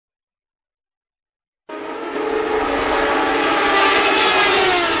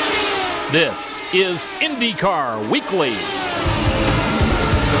This is IndyCar Weekly.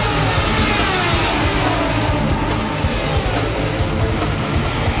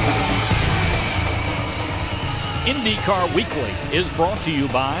 IndyCar Weekly is brought to you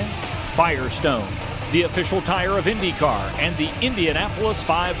by Firestone, the official tire of IndyCar and the Indianapolis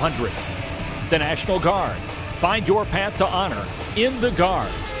 500. The National Guard. Find your path to honor in the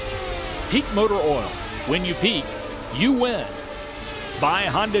Guard. Peak Motor Oil. When you peak, you win. By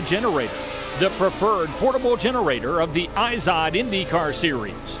Honda Generator, the preferred portable generator of the IZOD IndyCar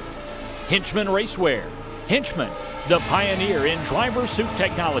Series. Hinchman Racewear. Hinchman, the pioneer in driver suit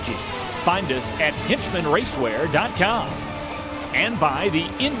technology. Find us at hinchmanracewear.com. And by the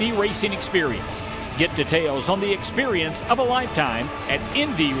Indy Racing Experience. Get details on the experience of a lifetime at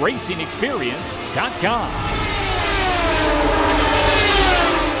indyracingexperience.com.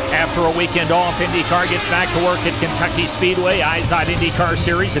 After a weekend off, IndyCar gets back to work at Kentucky Speedway. IZOD IndyCar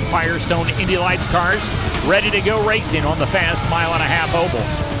Series and Firestone Indy Lights cars ready to go racing on the fast mile-and-a-half oval.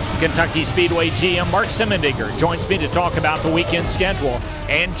 Kentucky Speedway GM Mark Simmendinger joins me to talk about the weekend schedule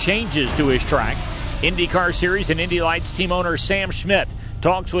and changes to his track. IndyCar Series and Indy Lights team owner Sam Schmidt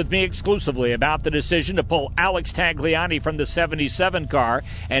talks with me exclusively about the decision to pull Alex Tagliani from the 77 car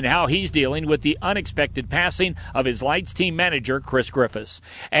and how he's dealing with the unexpected passing of his Lights team manager, Chris Griffiths.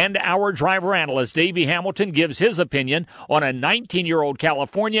 And our driver analyst, Davey Hamilton, gives his opinion on a 19-year-old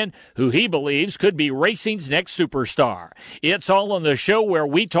Californian who he believes could be racing's next superstar. It's all on the show where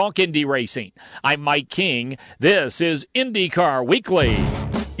we talk Indy racing. I'm Mike King. This is IndyCar Weekly.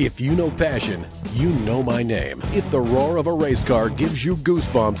 If you know passion, you know my name. If the roar of a race car gives you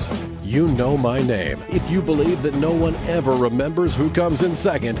goosebumps, you know my name. If you believe that no one ever remembers who comes in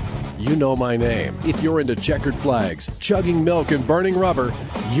second, you know my name. If you're into checkered flags, chugging milk and burning rubber,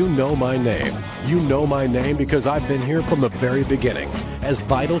 you know my name. You know my name because I've been here from the very beginning. As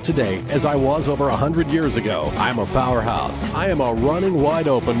vital today as I was over 100 years ago. I'm a powerhouse. I am a running wide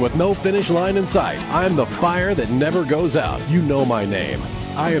open with no finish line in sight. I'm the fire that never goes out. You know my name.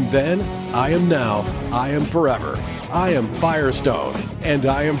 I am then, I am now, I am forever. I am Firestone, and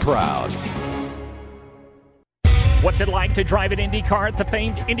I am proud. What's it like to drive an Indy car at the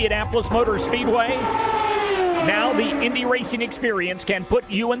famed Indianapolis Motor Speedway? Now the Indy Racing Experience can put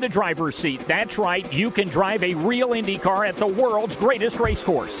you in the driver's seat. That's right, you can drive a real Indy car at the world's greatest race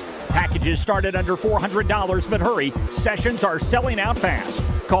course. Packages start at under $400, but hurry, sessions are selling out fast.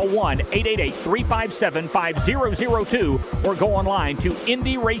 Call 1-888-357-5002 or go online to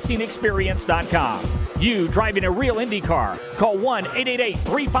IndyRacingExperience.com. You driving a real Indy car. Call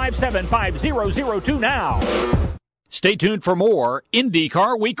 1-888-357-5002 now. Stay tuned for more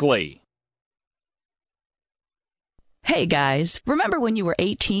IndyCar Weekly. Hey guys, remember when you were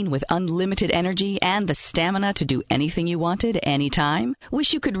 18 with unlimited energy and the stamina to do anything you wanted, anytime?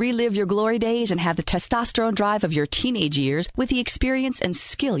 Wish you could relive your glory days and have the testosterone drive of your teenage years with the experience and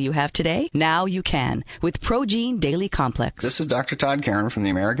skill you have today? Now you can with ProGene Daily Complex. This is Dr. Todd Karen from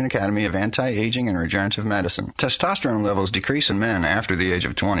the American Academy of Anti-Aging and Regenerative Medicine. Testosterone levels decrease in men after the age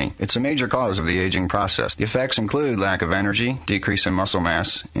of 20. It's a major cause of the aging process. The effects include lack of energy, decrease in muscle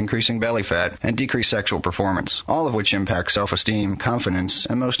mass, increasing belly fat, and decreased sexual performance, all of which impact self-esteem, confidence,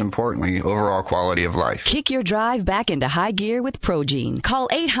 and most importantly, overall quality of life. Kick your drive back into high gear with ProGene. Call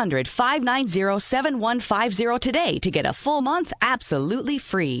 800-590-7150 today to get a full month absolutely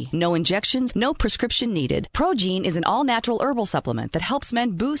free. No injections, no prescription needed. ProGene is an all-natural herbal supplement that helps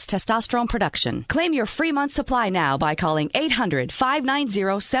men boost testosterone production. Claim your free month supply now by calling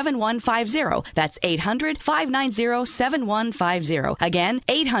 800-590-7150. That's 800-590-7150. Again,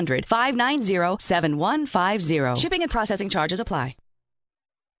 800-590-7150. Shipping and processing charges apply.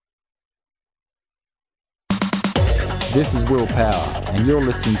 This is Will Power, and you're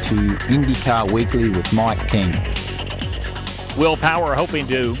listening to IndyCar Weekly with Mike King. Will Power hoping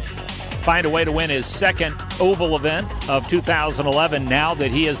to find a way to win his second oval event of 2011 now that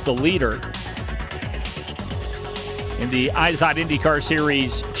he is the leader in the IZOD IndyCar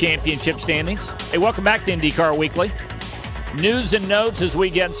Series championship standings. Hey, welcome back to IndyCar Weekly. News and notes as we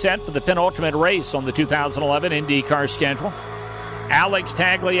get set for the penultimate race on the 2011 IndyCar schedule. Alex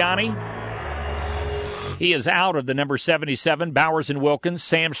Tagliani, he is out of the number 77 Bowers & Wilkins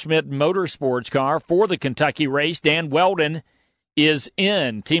Sam Schmidt Motorsports car for the Kentucky race. Dan Weldon is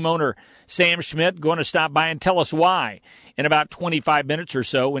in. Team owner Sam Schmidt going to stop by and tell us why in about 25 minutes or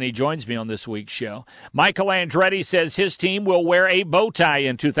so when he joins me on this week's show. Michael Andretti says his team will wear a bow tie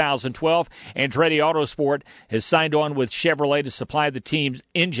in 2012. Andretti Autosport has signed on with Chevrolet to supply the team's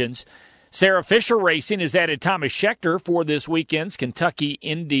engines. Sarah Fisher Racing has added Thomas Scheckter for this weekend's Kentucky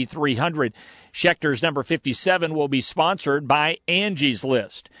Indy 300. Schecter's number 57 will be sponsored by Angie's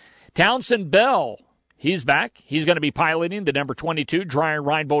List. Townsend Bell, he's back. He's going to be piloting the number 22 Dreyer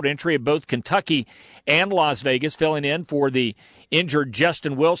Reinbold entry of both Kentucky and Las Vegas, filling in for the injured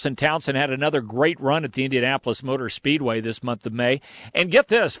Justin Wilson. Townsend had another great run at the Indianapolis Motor Speedway this month of May. And get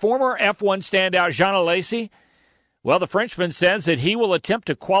this, former F1 standout Jean Alesi, well, the Frenchman says that he will attempt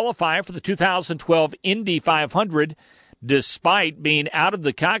to qualify for the 2012 Indy 500 despite being out of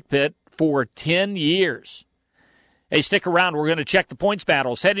the cockpit for 10 years. Hey, stick around. We're going to check the points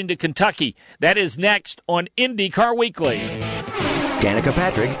battles heading to Kentucky. That is next on IndyCar Weekly. Danica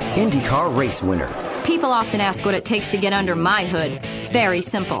Patrick, IndyCar race winner. People often ask what it takes to get under my hood. Very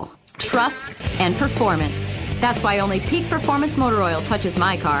simple. Trust and performance. That's why only Peak Performance Motor Oil touches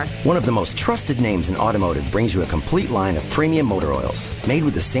my car. One of the most trusted names in automotive brings you a complete line of premium motor oils. Made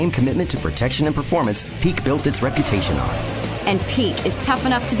with the same commitment to protection and performance Peak built its reputation on. And Peak is tough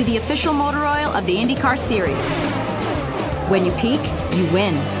enough to be the official motor oil of the IndyCar Series. When you peak, you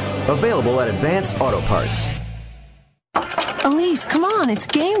win. Available at Advance Auto Parts. Elise, come on, it's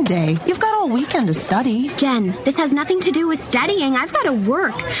game day. You've got all weekend to study. Jen, this has nothing to do with studying. I've got to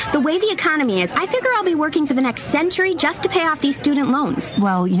work. The way the economy is, I figure I'll be working for the next century just to pay off these student loans.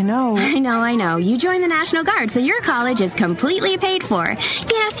 Well, you know. I know. You joined the National Guard, so your college is completely paid for.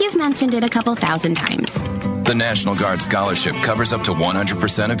 Yes, you've mentioned it a couple thousand times. The National Guard Scholarship covers up to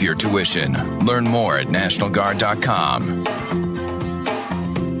 100% of your tuition. Learn more at nationalguard.com.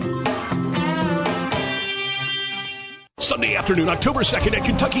 Sunday afternoon, October 2nd at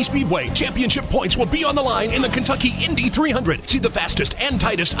Kentucky Speedway. Championship points will be on the line in the Kentucky Indy 300. See the fastest and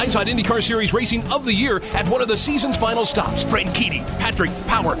tightest IZOD IndyCar Series racing of the year at one of the season's final stops. Franchitti, Patrick,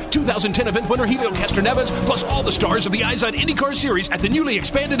 Power, 2010 event winner Helio Castroneves, plus all the stars of the IZOD IndyCar Series at the newly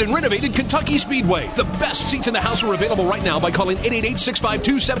expanded and renovated Kentucky Speedway. The best seats in the house are available right now by calling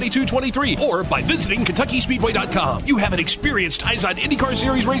 888-652-7223 or by visiting KentuckySpeedway.com. You haven't experienced IZOD IndyCar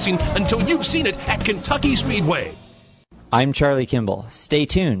Series racing until you've seen it at Kentucky Speedway. I'm Charlie Kimball. Stay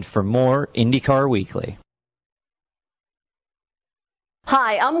tuned for more IndyCar Weekly.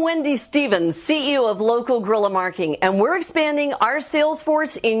 Hi, I'm Wendy Stevens, CEO of Local Guerrilla Marking, and we're expanding our sales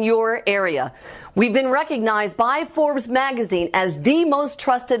force in your area. We've been recognized by Forbes magazine as the most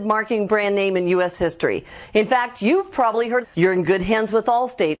trusted marking brand name in U.S. history. In fact, you've probably heard you're in good hands with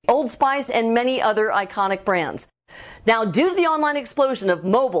Allstate, Old Spice, and many other iconic brands. Now, due to the online explosion of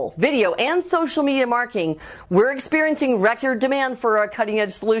mobile, video, and social media marketing, we're experiencing record demand for our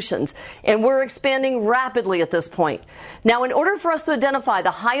cutting-edge solutions, and we're expanding rapidly at this point. Now, in order for us to identify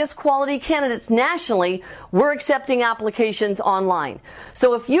the highest quality candidates nationally, we're accepting applications online.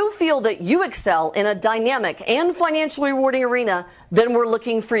 So if you feel that you excel in a dynamic and financially rewarding arena, then we're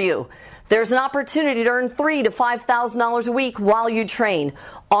looking for you. There's an opportunity to earn $3,000 to $5,000 a week while you train,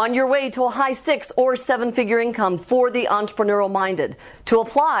 on your way to a high 6- or 7-figure income for the entrepreneurial minded. To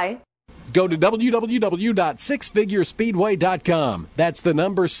apply, go to www.sixfigurespeedway.com. That's the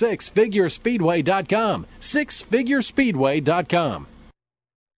number 6figurespeedway.com. Sixfigurespeedway.com.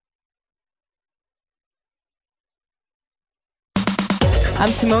 I'm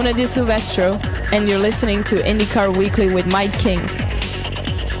Simona Di Silvestro, and you're listening to IndyCar Weekly with Mike King.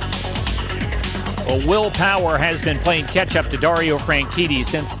 Well, Will Power has been playing catch-up to Dario Franchitti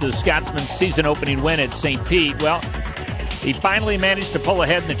since the Scotsman's season-opening win at St. Pete. Well, he finally managed to pull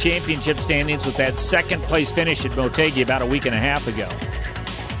ahead in the championship standings with that second-place finish at Motegi about a week and a half ago.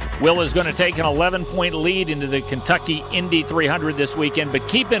 Will is going to take an 11-point lead into the Kentucky Indy 300 this weekend, but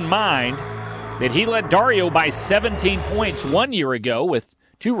keep in mind that he led Dario by 17 points 1 year ago with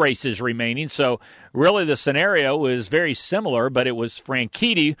 2 races remaining. So really the scenario is very similar, but it was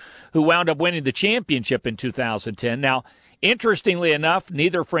Franchitti who wound up winning the championship in 2010. Now, interestingly enough,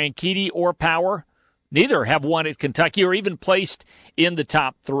 neither Franchitti or Power, neither have won at Kentucky or even placed in the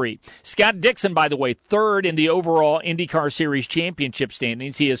top 3. Scott Dixon, by the way, third in the overall IndyCar Series championship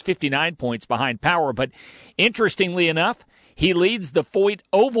standings. He has 59 points behind Power, but interestingly enough, he leads the Foyt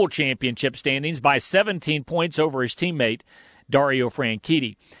Oval Championship standings by 17 points over his teammate, Dario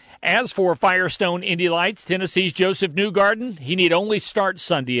Franchitti. As for Firestone Indy Lights, Tennessee's Joseph Newgarden, he need only start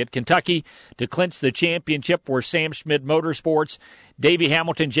Sunday at Kentucky to clinch the championship for Sam Schmid Motorsports. Davey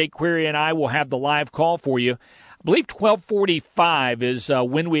Hamilton, Jake Query, and I will have the live call for you. I believe 12:45 is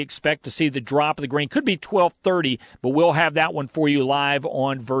when we expect to see the drop of the green. Could be 12:30, but we'll have that one for you live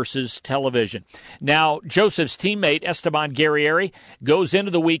on Versus Television. Now, Joseph's teammate, Esteban Guerrieri, goes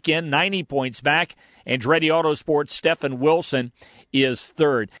into the weekend 90 points back. Andretti Autosports' Stephen Wilson is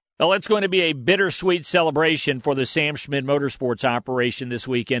third. Well, it's going to be a bittersweet celebration for the Sam Schmid Motorsports operation this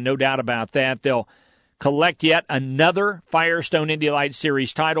weekend, no doubt about that. They'll collect yet another Firestone Indy Lights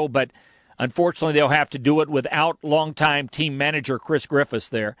Series title, but unfortunately they'll have to do it without longtime team manager Chris Griffiths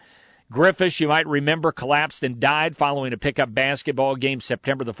there. Griffiths, you might remember, collapsed and died following a pickup basketball game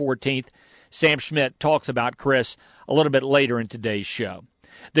September the 14th. Sam Schmidt talks about Chris a little bit later in today's show.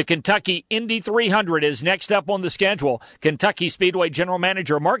 The Kentucky Indy 300 is next up on the schedule. Kentucky Speedway General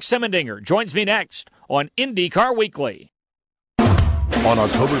Manager Mark Semendinger joins me next on IndyCar Weekly. On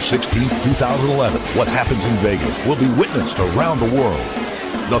October 16, 2011, what happens in Vegas will be witnessed around the world.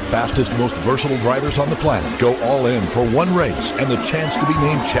 The fastest, most versatile drivers on the planet go all in for one race and the chance to be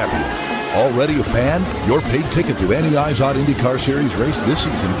named champion. Already a fan? Your paid ticket to any IZOD IndyCar Series race this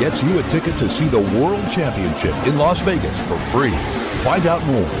season gets you a ticket to see the World Championship in Las Vegas for free. Find out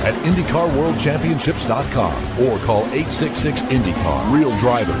more at IndyCarWorldChampionships.com or call 866-INDYCAR. Real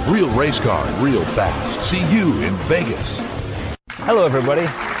driver, real race car, real fast. See you in Vegas. Hello everybody,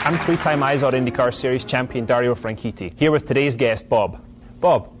 I'm three-time IZOD IndyCar Series champion Dario Franchitti, here with today's guest, Bob.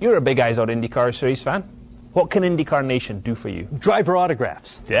 Bob, you're a big IZOD IndyCar Series fan. What can IndyCar Nation do for you? Driver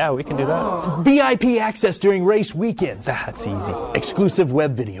autographs. Yeah, we can do that. VIP access during race weekends. That's easy. Exclusive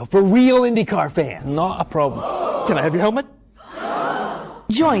web video for real IndyCar fans. Not a problem. Can I have your helmet?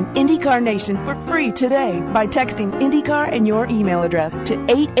 Join IndyCar Nation for free today by texting IndyCar and your email address to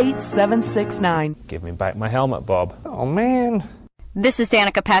 88769. Give me back my helmet, Bob. Oh, man. This is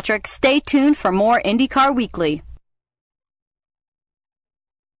Danica Patrick. Stay tuned for more IndyCar Weekly.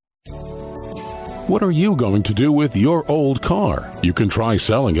 What are you going to do with your old car? You can try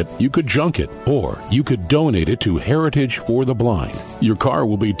selling it, you could junk it, or you could donate it to Heritage for the Blind. Your car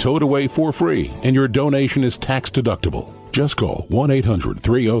will be towed away for free, and your donation is tax deductible. Just call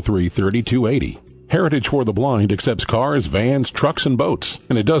 1-800-303-3280. Heritage for the Blind accepts cars, vans, trucks, and boats.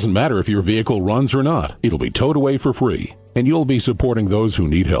 And it doesn't matter if your vehicle runs or not. It'll be towed away for free, and you'll be supporting those who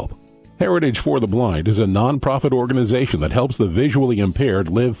need help. Heritage for the Blind is a non-profit organization that helps the visually impaired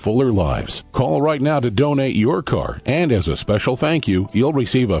live fuller lives. Call right now to donate your car, and as a special thank you, you'll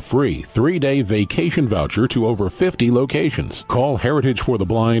receive a free 3-day vacation voucher to over 50 locations. Call Heritage for the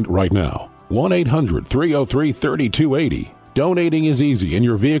Blind right now. 1-800-303-3280. Donating is easy, and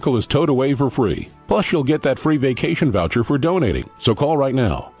your vehicle is towed away for free. Plus, you'll get that free vacation voucher for donating. So call right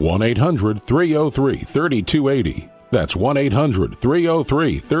now. 1-800-303-3280. That's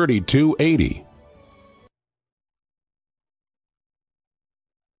 1-800-303-3280.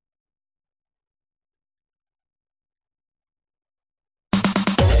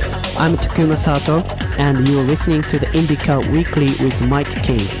 I'm Takuma Sato, and you're listening to the IndyCar Weekly with Mike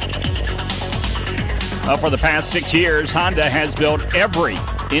King. For the past 6 years, Honda has built every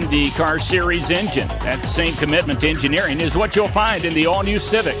IndyCar Series engine. That same commitment to engineering is what you'll find in the all-new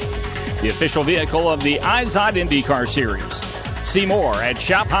Civic, the official vehicle of the IZOD IndyCar Series. See more at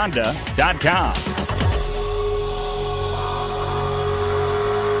shophonda.com.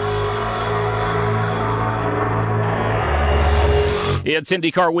 It's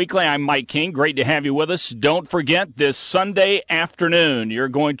IndyCar Weekly. I'm Mike King. Great to have you with us. Don't forget, this Sunday afternoon, you're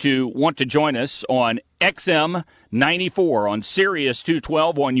going to want to join us on XM 94 on Sirius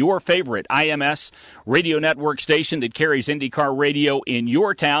 212 on your favorite IMS radio network station that carries IndyCar radio in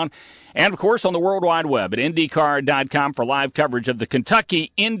your town. And, of course, on the World Wide Web at IndyCar.com for live coverage of the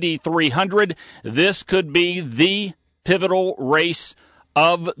Kentucky Indy 300. This could be the pivotal race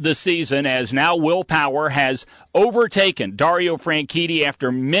of the season, as now Will Power has overtaken Dario Franchitti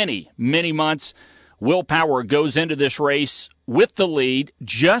after many, many months. Will Power goes into this race with the lead,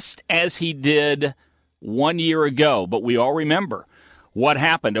 just as he did 1 year ago. But we all remember what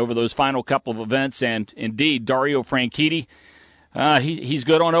happened over those final couple of events, and indeed, Dario Franchitti, he's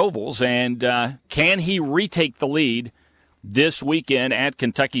good on ovals, and can he retake the lead this weekend at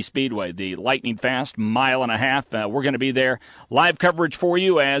Kentucky Speedway, the lightning fast 1.5 miles? We're going to be there. Live coverage for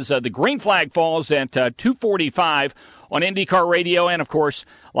you as the green flag falls at 2:45 on IndyCar Radio, and, of course,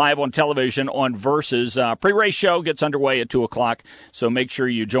 live on television on Versus. Pre-race show gets underway at 2 o'clock, so make sure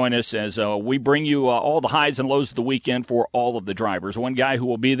you join us as we bring you all the highs and lows of the weekend for all of the drivers. One guy who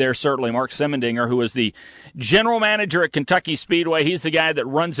will be there, certainly, Mark Semendinger, who is the general manager at Kentucky Speedway. He's the guy that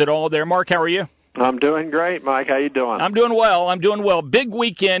runs it all there. Mark, how are you? I'm doing great, Mike. How you doing? I'm doing well. Big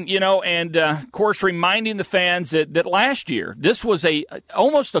weekend, and of course, reminding the fans that last year this was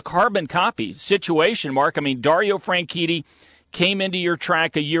almost a carbon copy situation, Mark. I mean, Dario Franchitti came into your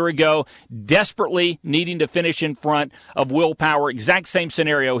track a year ago, desperately needing to finish in front of Will Power. Exact same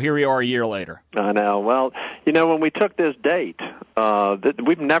scenario. Here we are a year later. I know. Well, when we took this date,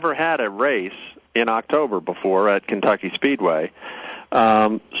 we've never had a race in October before at Kentucky Speedway.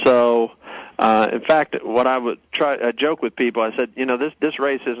 In fact, what I would joke with people, I said, this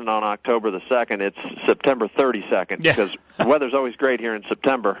race isn't on October the 2nd, it's September 32nd, because the weather's always great here in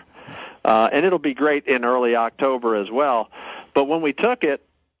September. And it'll be great in early October as well. But when we took it,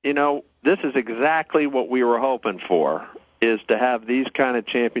 this is exactly what we were hoping for, is to have these kind of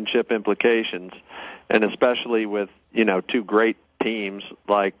championship implications, and especially with, two great teams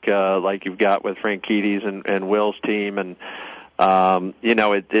like you've got with Frankitti's and Will's team, and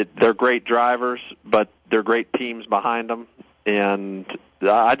they're great drivers, but they're great teams behind them, and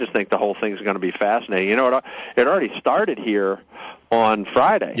I just think the whole thing's going to be fascinating. It already started here on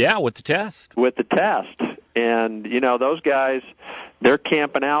Friday. Yeah, with the test. And, those guys, they're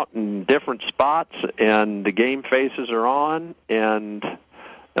camping out in different spots, and the game faces are on. And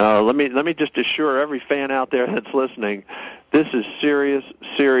let me just assure every fan out there that's listening, this is serious,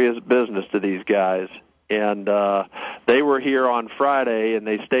 serious business to these guys. And they were here on Friday, and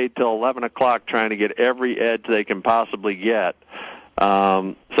they stayed till 11 o'clock trying to get every edge they can possibly get.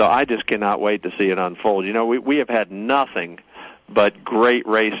 So I just cannot wait to see it unfold. We have had nothing but great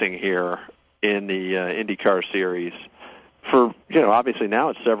racing here in the IndyCar series for, obviously now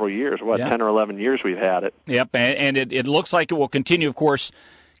it's several years, 10 or 11 years we've had it. Yep, and it looks like it will continue. Of course,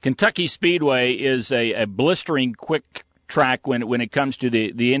 Kentucky Speedway is a blistering quick track when it comes to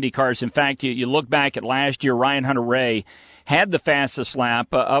the IndyCars. In fact, you look back at last year, Ryan Hunter-Reay had the fastest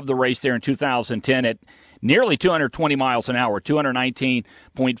lap of the race there in 2010 at nearly 220 miles an hour,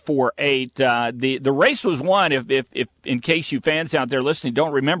 219.48. The race was won, if in case you fans out there listening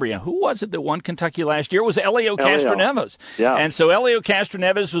don't remember, who was it that won Kentucky last year? It was Elio Castroneves. Yeah. And so Elio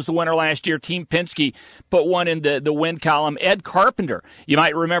Castroneves was the winner last year. Team Penske put one in the win column. Ed Carpenter, you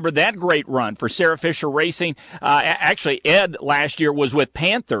might remember that great run for Sarah Fisher Racing. Actually, Ed last year was with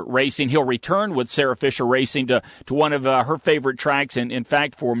Panther Racing. He'll return with Sarah Fisher Racing to one of her favorite tracks. And in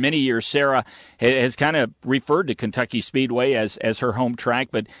fact, for many years, Sarah has kind of referred to Kentucky Speedway as her home track,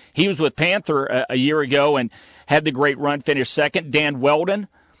 but he was with Panther a year ago and had the great run, finished second. Dan Weldon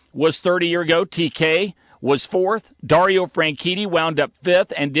was third a year ago. TK was fourth. Dario Franchitti wound up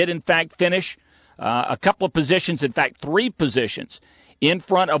fifth and did in fact finish a couple of positions, in fact 3 positions in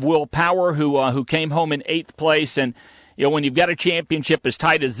front of Will Power, who came home in 8th place. And when you've got a championship as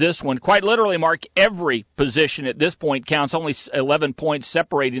tight as this one, quite literally, Mark, every position at this point counts. Only 11 points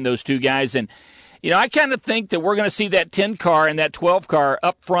separating those two guys. And I kind of think that we're going to see that 10 car and that 12 car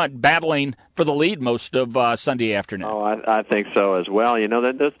up front battling for the lead most of Sunday afternoon. Oh, I think so as well.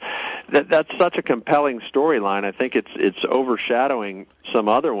 That's such a compelling storyline. I think it's overshadowing some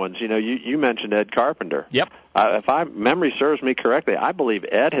other ones. You mentioned Ed Carpenter. Yep. If memory serves me correctly, I believe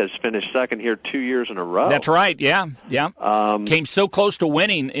Ed has finished second here 2 years in a row. That's right. Yeah. Came so close to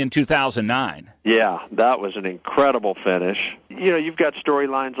winning in 2009. Yeah, that was an incredible finish. You've got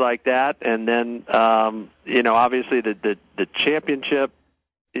storylines like that, and then obviously the championship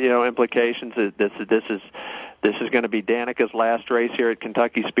implications. This is going to be Danica's last race here at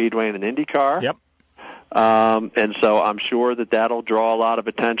Kentucky Speedway in an IndyCar. Yep. And so I'm sure that'll draw a lot of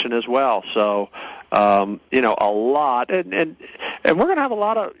attention as well. So, a lot, and we're going to have a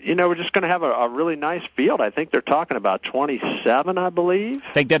lot of, we're just going to have a really nice field. I think they're talking about 27, I believe.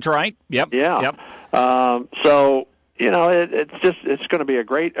 I think that's right. Yep. Yeah. Yep. So, it's going to be a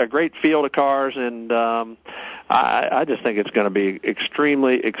great field of cars, and I just think it's going to be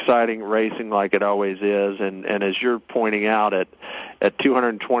extremely exciting racing like it always is. And as you're pointing out, at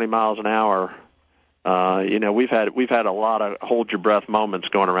 220 miles an hour, we've had a lot of hold your breath moments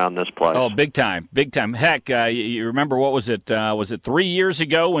going around this place. Oh, big time. Heck, you remember what was it? Was it 3 years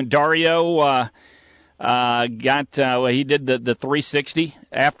ago when Dario he did the 360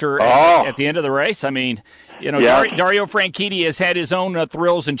 after at the end of the race? I mean, yes. Dario Franchitti has had his own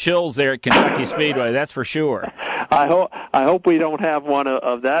thrills and chills there at Kentucky Speedway. That's for sure. I hope we don't have one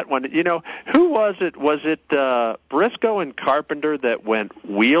of that one. Who was it? Was it Briscoe and Carpenter that went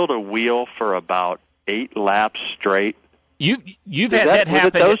wheel to wheel for about 8 laps straight? You've had that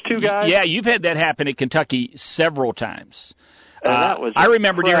happen. Was it those two guys? Yeah, you've had that happen at Kentucky several times. That was I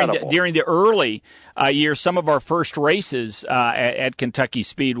remember incredible. during the early years, some of our first races at Kentucky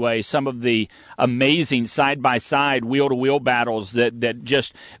Speedway, some of the amazing side-by-side, wheel-to-wheel battles that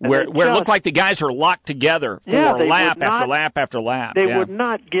just where it looked like the guys are locked together for lap after lap after lap. They would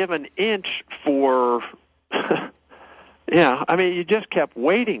not give an inch for. Yeah, I mean, you just kept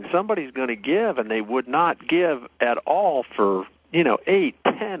waiting. Somebody's going to give, and they would not give at all for 8,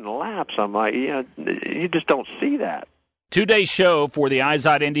 10 laps. I'm like, you just don't see that. 2-day show for the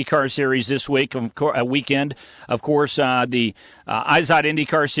IZOD IndyCar Series this week, weekend. Of course, the IZOD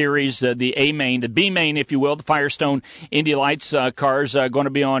IndyCar Series, the A main, the B main, if you will, the Firestone Indy Lights cars going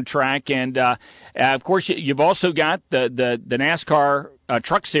to be on track, and of course you've also got the NASCAR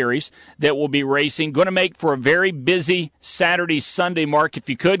Truck Series that will be racing. Going to make for a very busy Saturday, Sunday. Mark, if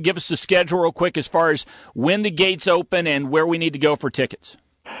you could give us the schedule real quick as far as when the gates open and where we need to go for tickets.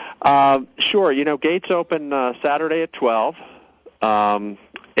 Sure. Gates open Saturday at 12, and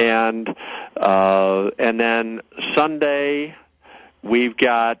then Sunday we've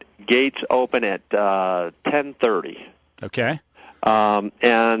got gates open at 10:30. Okay.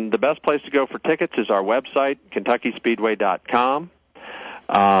 And the best place to go for tickets is our website, KentuckySpeedway.com.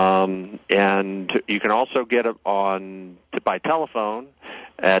 And you can also get it by telephone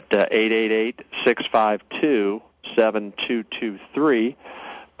at 888-652-7223.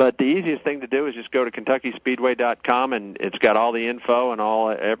 But the easiest thing to do is just go to KentuckySpeedway.com, and it's got all the info and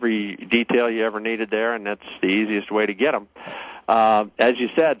every detail you ever needed there, and that's the easiest way to get them. As you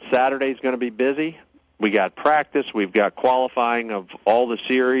said, Saturday's going to be busy. We got practice. We've got qualifying of all the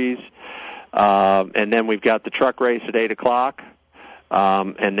series, and then we've got the truck race at 8 o'clock.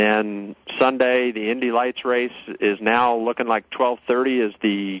 And then Sunday, the Indy Lights race is now looking like 12:30 is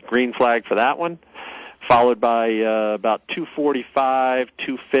the green flag for that one, followed by about 2:45,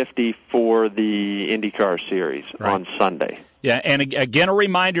 2:50 for the IndyCar series on Sunday. Yeah, and again, a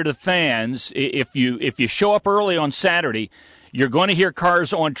reminder to fans, if you show up early on Saturday, you're going to hear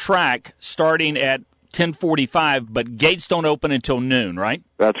cars on track starting at 10:45, but gates don't open until noon, right?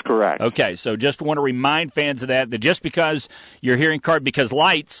 That's correct. Okay, so just want to remind fans of that just because you're hearing because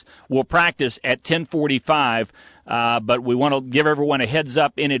lights will practice at 10:45, but we want to give everyone a heads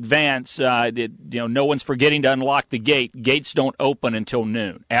up in advance that no one's forgetting to unlock the gate. Gates don't open until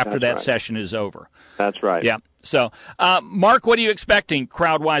noon after that session is over. That's right. Yeah. So, Mark, what are you expecting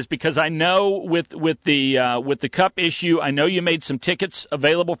crowd-wise? Because I know with the Cup issue, I know you made some tickets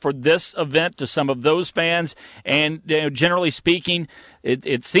available for this event to some of those fans, and generally speaking,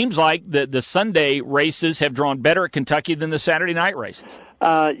 it seems like the Sunday races have drawn better at Kentucky than the Saturday night races.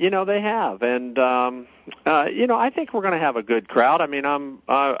 They have, and I think we're going to have a good crowd. I mean,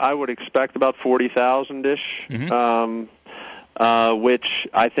 I would expect about 40,000-ish, which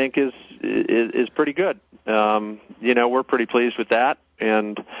I think is pretty good. We're pretty pleased with that,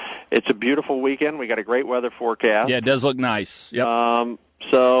 and it's a beautiful weekend. We got a great weather forecast. Yeah, it does look nice. Yep.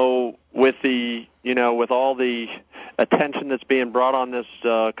 So with with all the attention that's being brought on this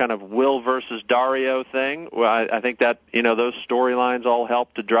kind of Will versus Dario thing, I think that those storylines all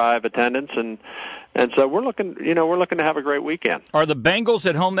help to drive attendance, and so we're looking to have a great weekend. Are the Bengals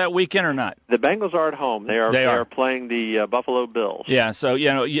at home that weekend or not? The Bengals are at home. They are playing the Buffalo Bills. Yeah, so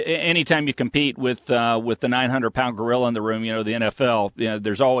anytime you compete with the 900-pound gorilla in the room, the NFL,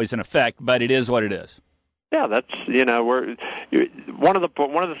 there's always an effect, but it is what it is. Yeah, that's we're one of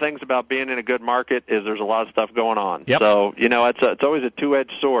the things about being in a good market is there's a lot of stuff going on. Yep. So it's always a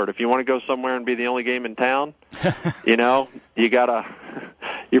two-edged sword. If you want to go somewhere and be the only game in town,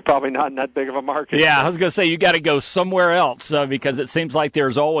 you're probably not in that big of a market. Yeah, I was going to say you got to go somewhere else because it seems like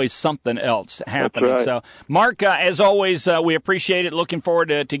there's always something else happening. That's right. So, Mark, as always, we appreciate it. Looking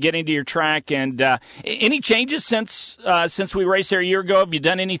forward to getting to your track. And any changes since we raced there a year ago? Have you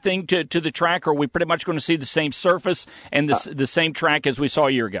done anything to the track, or are we pretty much going to see the same surface and the same track as we saw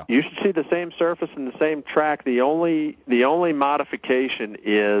a year ago? You should see the same surface and the same track. The only modification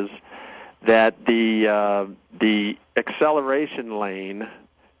is that the acceleration lane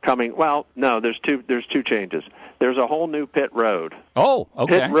coming. Well, no, there's two changes. There's a whole new pit road. Oh,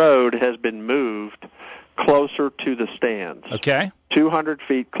 okay. Pit road has been moved closer to the stands. Okay. 200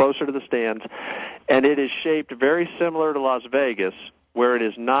 feet closer to the stands, and it is shaped very similar to Las Vegas, where it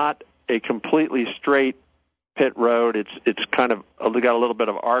is not a completely straight pit road. It's kind of got a little bit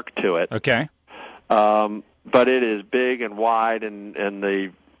of arc to it. Okay. But it is big and wide, and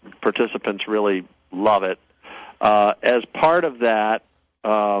the participants really love it. As part of that,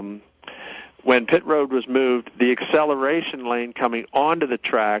 when pit road was moved, the acceleration lane coming onto the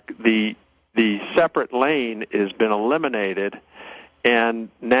track, the separate lane has been eliminated, and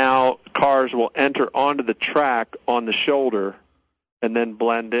now cars will enter onto the track on the shoulder and then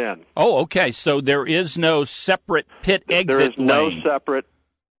blend in. Oh, okay. So there is no separate pit exit lane. There is no lane. separate,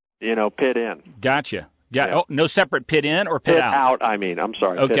 pit in. Gotcha. Yeah. Oh, no separate pit in or pit out? Pit out, I'm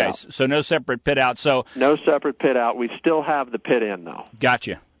sorry. Okay, pit out. So no separate pit out. So no separate pit out. We still have the pit in, though.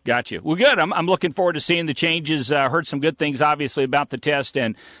 Gotcha. Well, good. I'm looking forward to seeing the changes. Heard some good things, obviously, about the test,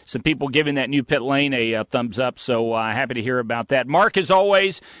 and some people giving that new pit lane a thumbs up. So happy to hear about that. Mark, as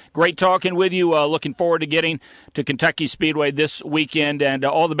always, great talking with you. Looking forward to getting to Kentucky Speedway this weekend, and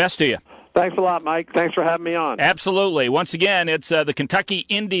all the best to you. Thanks a lot, Mike. Thanks for having me on. Absolutely. Once again, it's the Kentucky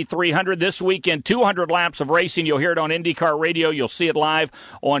Indy 300 this weekend. 200 laps of racing. You'll hear it on IndyCar Radio. You'll see it live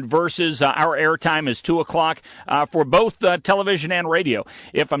on Versus. Our airtime is 2 o'clock for both television and radio.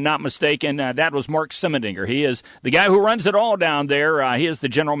 If I'm not mistaken, that was Mark Simmendinger. He is the guy who runs it all down there. He is the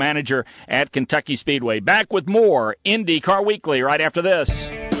general manager at Kentucky Speedway. Back with more IndyCar Weekly right after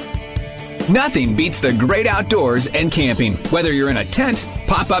this. Nothing beats the great outdoors and camping, whether you're in a tent,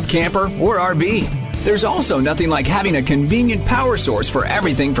 pop-up camper, or RV. There's also nothing like having a convenient power source for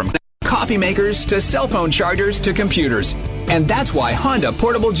everything from coffee makers to cell phone chargers to computers. And that's why Honda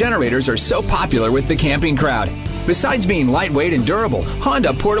portable generators are so popular with the camping crowd. Besides being lightweight and durable,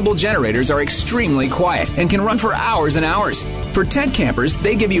 Honda portable generators are extremely quiet and can run for hours and hours. For tent campers,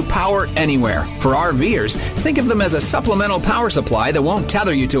 they give you power anywhere. For RVers, think of them as a supplemental power supply that won't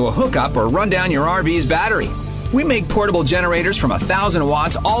tether you to a hookup or run down your RV's battery. We make portable generators from 1,000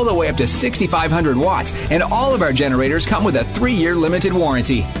 watts all the way up to 6,500 watts, and all of our generators come with a 3-year limited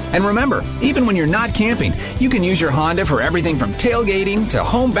warranty. And remember, even when you're not camping, you can use your Honda for everything from tailgating to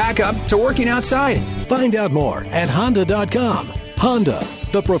home backup to working outside. Find out more at Honda.com. Honda,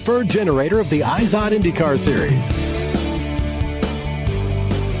 the preferred generator of the IZOD IndyCar Series.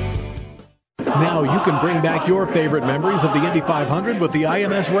 Now you can bring back your favorite memories of the Indy 500 with the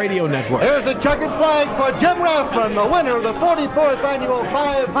IMS Radio Network. Here's the checkered flag for Jim Rathman, the winner of the 44th annual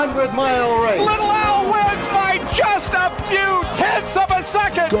 500-mile race. Little Al wins by just a few tenths of a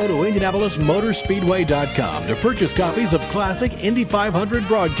second. Go to IndianapolisMotorspeedway.com to purchase copies of classic Indy 500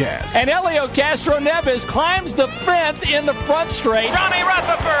 broadcasts. And Helio Castro Neves climbs the fence in the front straight. Johnny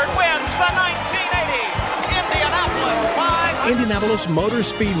Rutherford wins the 1980 Indianapolis 500.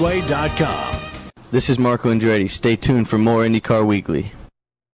 IndianapolisMotorspeedway.com. This is Marco Andretti. Stay tuned for more IndyCar Weekly.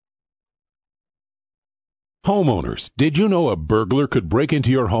 Homeowners, did you know a burglar could break into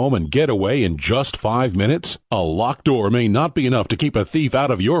your home and get away in just 5 minutes? A locked door may not be enough to keep a thief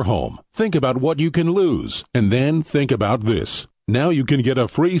out of your home. Think about what you can lose, and then think about this. Now you can get a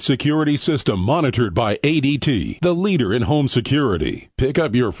free security system monitored by ADT, the leader in home security. Pick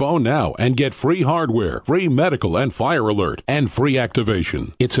up your phone now and get free hardware, free medical and fire alert, and free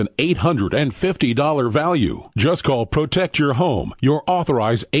activation. It's an $850 value. Just call Protect Your Home, your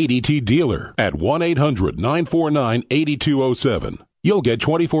authorized ADT dealer, at 1-800-949-8207. You'll get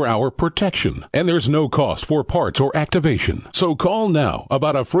 24-hour protection, and there's no cost for parts or activation. So call now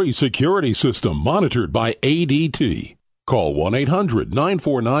about a free security system monitored by ADT. Call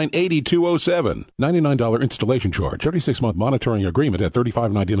 1-800-949-8207. $99 installation charge. 36-month monitoring agreement at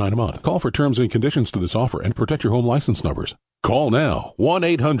 $35.99 a month. Call for terms and conditions to this offer and protect your home license numbers. Call now.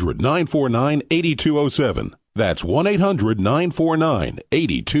 1-800-949-8207. That's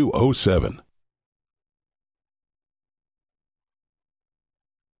 1-800-949-8207.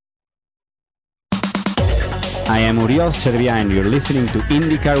 I am Uriel Servia, and you're listening to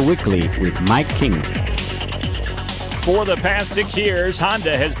IndyCar Weekly with Mike King. For the past 6 years,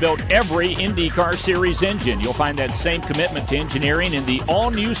 Honda has built every IndyCar Series engine. You'll find that same commitment to engineering in the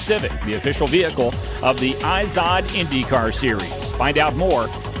all-new Civic, the official vehicle of the IZOD IndyCar Series. Find out more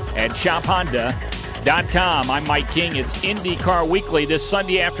at shophonda.com. I'm Mike King. It's IndyCar Weekly this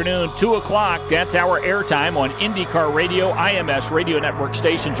Sunday afternoon, 2 o'clock. That's our airtime on IndyCar Radio, IMS Radio Network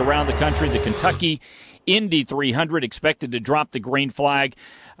stations around the country. The Kentucky Indy 300 expected to drop the green flag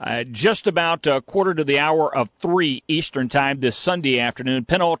just about a quarter to the hour of 3 Eastern Time this Sunday afternoon.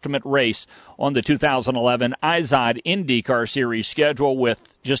 Penultimate race on the 2011 IZOD IndyCar Series schedule with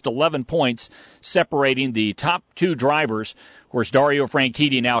just 11 points separating the top 2 drivers. Of course, Dario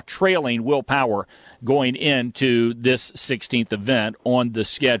Franchitti now trailing Will Power going into this 16th event on the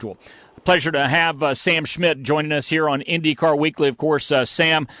schedule. Pleasure to have Sam Schmidt joining us here on IndyCar Weekly. Of course,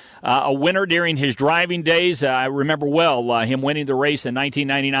 Sam, a winner during his driving days. I remember well him winning the race in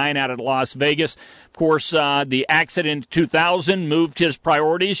 1999 out at Las Vegas. Of course, the accident in 2000 moved his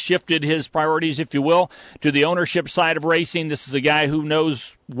priorities, shifted his priorities, if you will, to the ownership side of racing. This is a guy who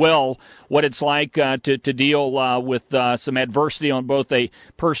knows well what it's like to deal with some adversity on both a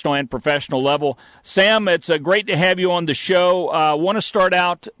personal and professional level. Sam, it's great to have you on the show. I want to start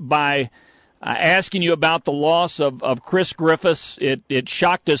out by asking you about the loss of Chris Griffiths. It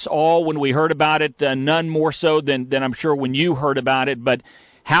shocked us all when we heard about it, none more so than I'm sure when you heard about it. But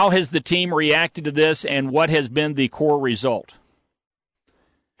how has the team reacted to this, and what has been the core result?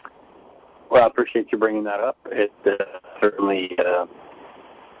 Well, I appreciate you bringing that up. It certainly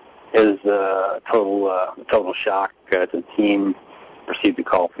is a total shock. The team received a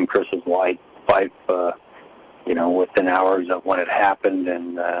call from Chris's wife, within hours of when it happened,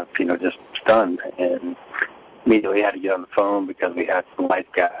 and just stunned, and immediately had to get on the phone because we had some life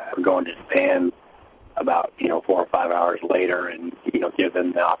guys going to Japan about 4 or 5 hours later, and give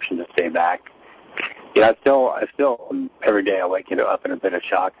them the option to stay back. I still every day I wake up in a bit of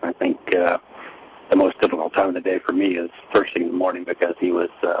shock, and I think the most difficult time of the day for me is first thing in the morning, because he was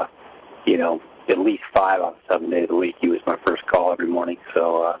at least 5 out of 7 days a week he was my first call every morning.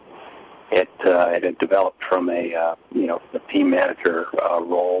 So it had developed from a team manager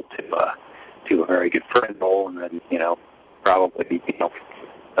role to to a very good friend role, and then, probably,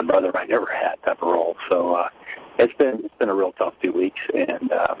 a brother I never had type of role. So it's been a real tough 2 weeks,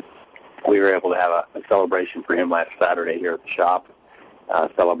 and we were able to have a celebration for him last Saturday here at the shop,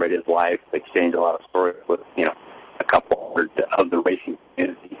 celebrate his life, exchange a lot of stories with, a couple of the racing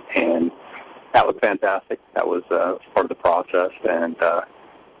community, and that was fantastic. That was part of the process, and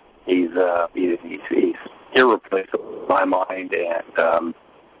he's irreplaceable in my mind, and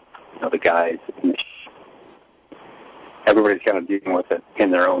the guys, everybody's kind of dealing with it in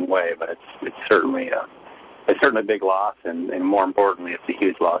their own way, but it's certainly a big loss, and more importantly, it's a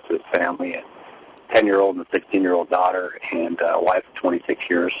huge loss to his family, and 10-year-old and a 16-year-old daughter, and a wife of 26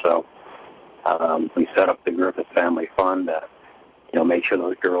 years. So we set up the Griffith Family Fund to make sure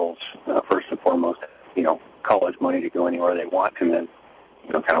those girls, first and foremost, college money to go anywhere they want, and then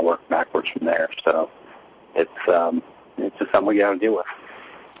kind of work backwards from there. So it's just something we got to deal with.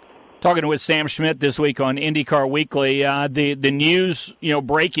 Talking with Sam Schmidt this week on IndyCar Weekly. The news,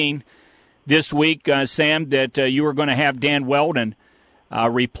 breaking this week, Sam, that you were going to have Dan Wheldon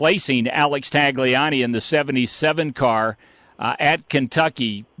replacing Alex Tagliani in the 77 car at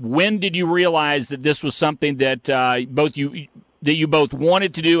Kentucky. When did you realize that this was something that you both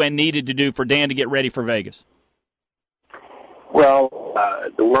wanted to do and needed to do for Dan to get ready for Vegas? Well,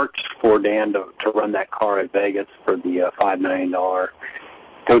 the works for Dan to run that car at Vegas for the $5 million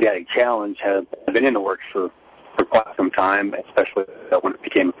GoDaddy Challenge have been in the works for quite some time, especially when it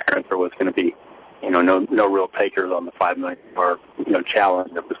became apparent there was going to be, no real takers on the $5 million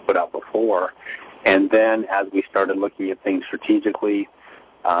challenge that was put out before. And then as we started looking at things strategically,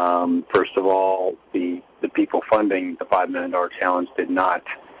 first of all, the people funding the $5 million challenge did not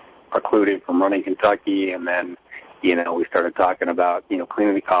preclude him from running Kentucky, and then we started talking about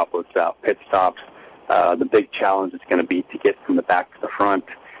cleaning the cobwebs out, pit stops. The big challenge is going to be to get from the back to the front.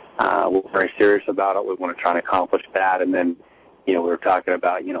 We're very serious about it. We want to try and accomplish that. And then, we were talking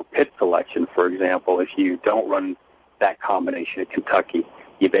about, pit selection, for example. If you don't run that combination at Kentucky,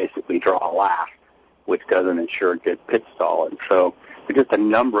 you basically draw last, which doesn't ensure a good pit stall. And so there's just a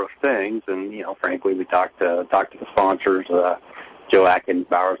number of things. And, frankly, we talked to the sponsors. Joe Atkins,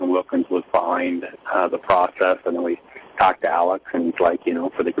 Bowers & Wilkins was behind the process. And then we talked to Alex, and he's like,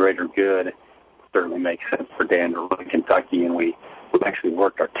 for the greater good, it certainly makes sense for Dan to run Kentucky. And we actually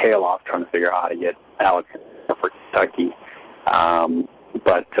worked our tail off trying to figure out how to get Alex for Kentucky.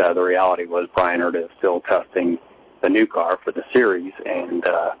 But the reality was Brian Herta is still testing the new car for the series, and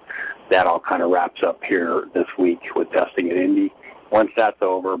that all kind of wraps up here this week with testing at Indy. Once that's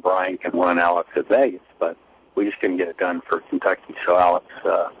over, Brian can run Alex at Vegas, but we just couldn't get it done for Kentucky. So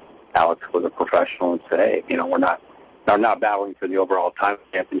Alex was a professional and said, hey, we're not battling for the overall time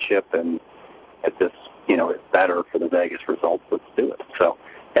championship, and at this, it's better for the Vegas results. Let's do it. So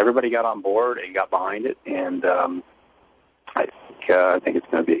everybody got on board and got behind it, and I think it's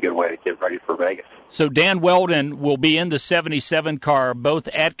going to be a good way to get ready for Vegas. So Dan Wheldon will be in the 77 car both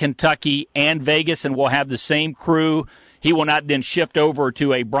at Kentucky and Vegas, and will have the same crew. He will not then shift over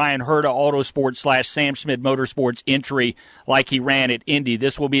to a Brian Herta Autosports / Sam Schmidt Motorsports entry like he ran at Indy.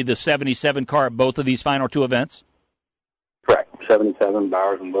 This will be the 77 car at both of these final two events? Correct. 77,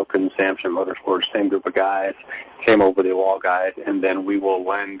 Bowers & Wilkins, Sam Schmidt Motorsports, same group of guys, came over the wall guys, and then we will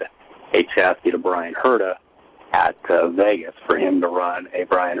lend a chassis to Brian Herta at Vegas for him to run a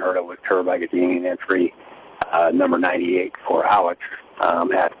Brian Herta with Curb Agazzini entry, number 98 for Alex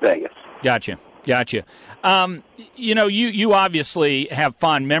at Vegas. Gotcha. You obviously have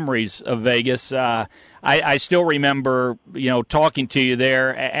fond memories of Vegas. I still remember, talking to you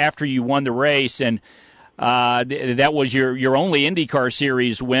there after you won the race, and that was your only IndyCar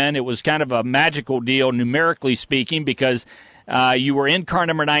Series win. It was kind of a magical deal, numerically speaking, because you were in car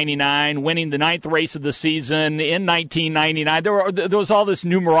number 99, winning the 9th race of the season in 1999. There was all this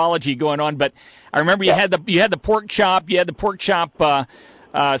numerology going on, but I remember you had the pork chop,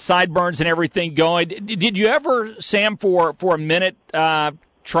 sideburns and everything going. Did you ever, Sam, for a minute,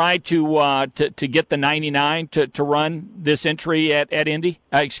 try to get the 99 to run this entry at Indy?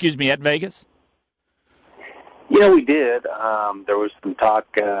 At Vegas? We did. There was some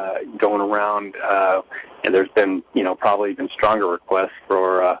talk going around, and there's been, probably even stronger requests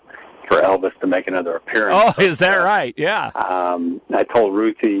for Elvis to make another appearance. Oh, is that right? Yeah. I told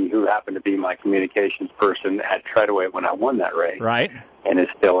Ruthie, who happened to be my communications person at Treadway when I won that race, right, and is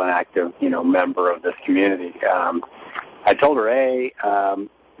still an active, member of this community. I told her,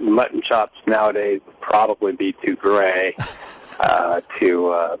 mutton chops nowadays would probably be too gray.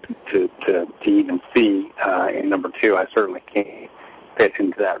 To even see. And number two, I certainly can't fit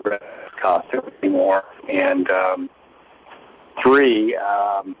into that red costume anymore. And 3,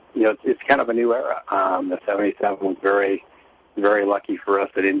 it's kind of a new era. The 77 was very, very lucky for us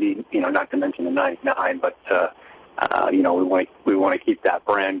at Indy. Not to mention the 99, but we want to keep that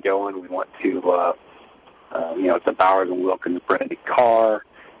brand going. We want to, it's a Bowers and Wilkins branded car.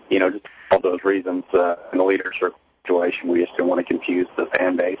 Just all those reasons in the leadership situation, we just didn't want to confuse the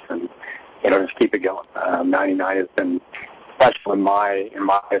fan base and just keep it going. 99 has been special in my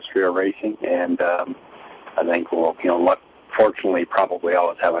history of racing, and I think we'll fortunately probably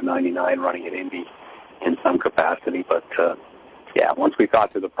always have a 99 running at Indy in some capacity. But once we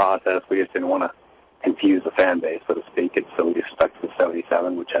got through the process, we just didn't want to confuse the fan base, so to speak, and so we just stuck to the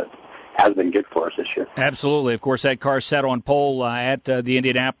 77, which has been good for us this year. Absolutely. Of course, that car set on pole at the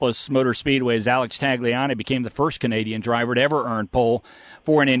Indianapolis Motor Speedway as Alex Tagliani became the first Canadian driver to ever earn pole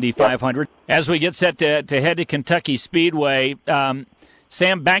for an Indy 500. As we get set to head to Kentucky Speedway,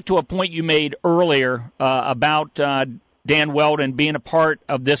 Sam, back to a point you made earlier about Dan Wheldon being a part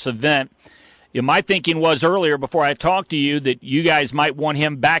of this event. My thinking was earlier before I talked to you that you guys might want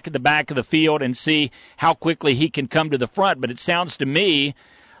him back at the back of the field and see how quickly he can come to the front. But it sounds to me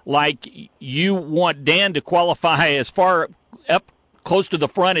like you want Dan to qualify as far up close to the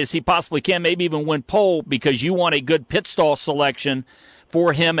front as he possibly can, maybe even win pole, because you want a good pit stall selection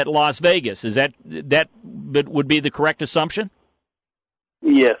for him at Las Vegas. Is that would be the correct assumption?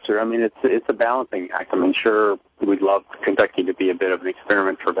 Yes, sir. I mean, it's a balancing act. I mean, sure, we'd love Kentucky to be a bit of an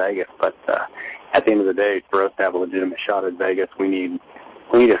experiment for Vegas, but at the end of the day, for us to have a legitimate shot at Vegas, we need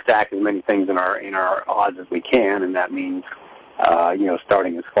to stack as many things in our odds as we can, and that means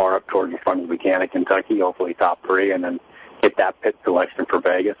starting as far up toward the front as we can at Kentucky, hopefully top 3, and then get that pit selection for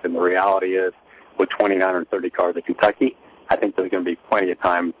Vegas. And the reality is, with 29 or 30 cars at Kentucky, I think there's going to be plenty of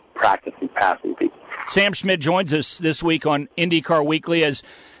time practicing passing people. Sam Schmidt joins us this week on IndyCar Weekly as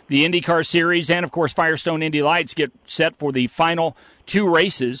the IndyCar Series and, of course, Firestone Indy Lights get set for the final 2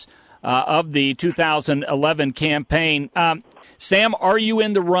 races of the 2011 campaign. Sam, are you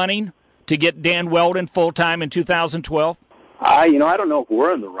in the running to get Dan Wheldon full-time in 2012? I don't know if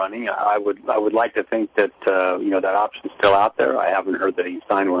we're in the running. I would like to think that that option's still out there. I haven't heard that he's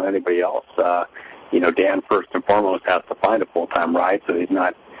signed with anybody else. Dan first and foremost has to find a full-time ride, so he's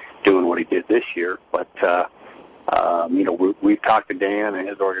not doing what he did this year. But we've talked to Dan and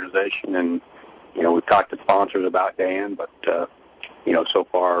his organization, and we've talked to sponsors about Dan, but so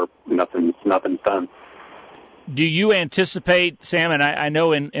far nothing's done. Do you anticipate, Sam, and I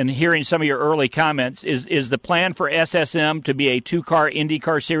know in hearing some of your early comments, is the plan for SSM to be a 2-car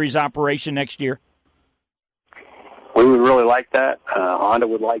IndyCar Series operation next year? We would really like that. Honda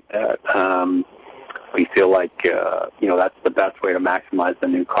would like that. We feel like, that's the best way to maximize the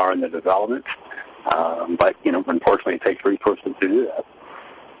new car and the development. But unfortunately it takes resources to do that.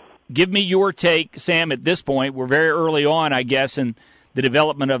 Give me your take, Sam, at this point. We're very early on, I guess, in the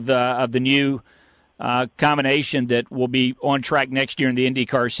development of the new combination that will be on track next year in the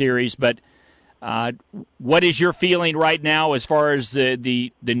IndyCar Series. But what is your feeling right now as far as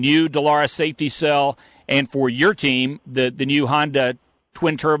the new Dallara safety cell and for your team, the new Honda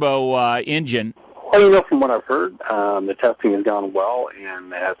twin-turbo engine? Well, from what I've heard, the testing has gone well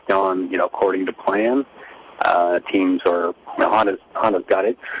and has gone, according to plan. Teams are, Honda's got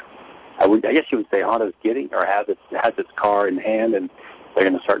it. I guess you would say Honda's getting or has its car in hand, and they're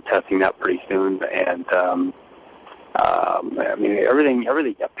going to start testing that pretty soon. And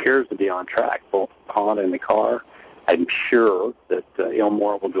everything appears to be on track, both Honda and the car. I'm sure that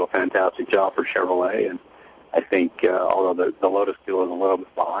Ilmore will do a fantastic job for Chevrolet, and I think although the Lotus deal is a little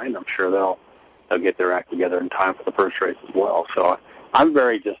bit behind, I'm sure they'll get their act together in time for the first race as well. So I'm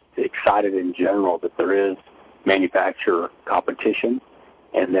very just excited in general that there is manufacturer competition,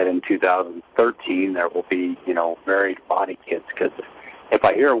 and that in 2013 there will be, varied body kits. Because if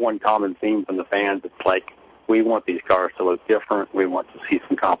I hear one common theme from the fans, it's like we want these cars to look different. We want to see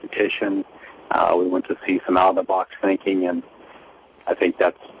some competition. We want to see some out-of-the-box thinking, and I think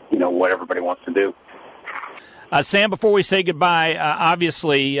that's, what everybody wants to do. Sam, before we say goodbye,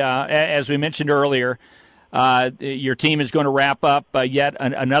 obviously, as we mentioned earlier, your team is going to wrap up yet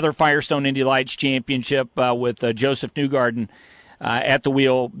another Firestone Indy Lights Championship with Joseph Newgarden at the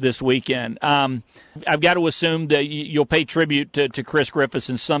wheel this weekend. I've got to assume that you'll pay tribute to Chris Griffiths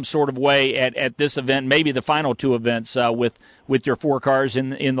in some sort of way at this event, maybe the final 2 events with your 4 cars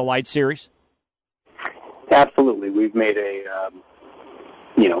in the Light Series. Absolutely, we've made a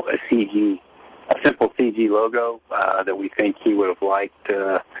simple CG logo that we think he would have liked.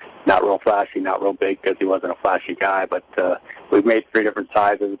 Not real flashy, not real big because he wasn't a flashy guy, but we've made 3 different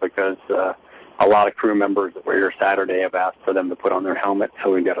sizes because a lot of crew members that were here Saturday have asked for them to put on their helmet,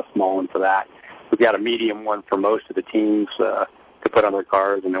 so we've got a small one for that. we've got a medium one for most of the teams to put on their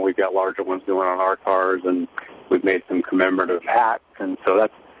cars, and then we've got larger ones going on our cars, and we've made some commemorative hats, and so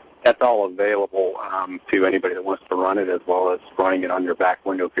that's all available to anybody that wants to run it, as well as running it on your back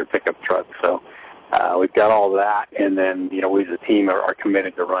window of your pickup truck. So we've got all of that, and then, we as a team are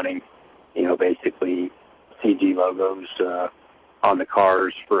committed to running, basically CG logos on the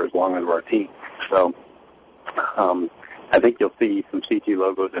cars for as long as we're a team. So I think you'll see some CG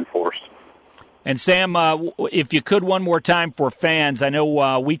logos enforced. And Sam, if you could one more time for fans, I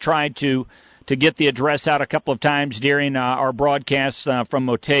know we tried to get the address out a couple of times during our broadcast from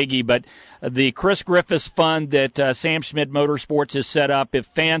Motegi, but the Chris Griffiths Fund that Sam Schmidt Motorsports has set up, if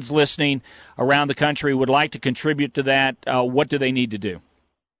fans listening around the country would like to contribute to that, what do they need to do?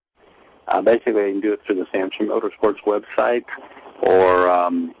 Basically, they can do it through the Sam Schmidt Motorsports website, or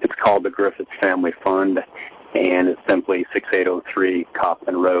it's called the Griffiths Family Fund, and it's simply 6803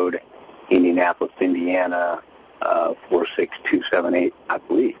 Kaufman Road, Indianapolis, Indiana, 46278, I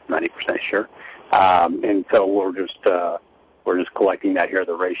believe, 90% sure. And so we're just collecting that here at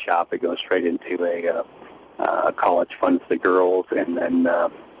the race shop. It goes straight into a college fund for the girls, and then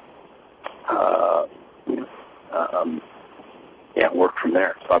work from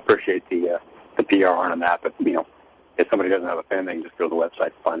there. So I appreciate the PR on that, but if somebody doesn't have a pen, they can just go to the website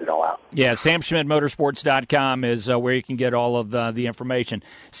and find it all out. Yeah, SamSchmidtMotorsports.com is where you can get all of the information.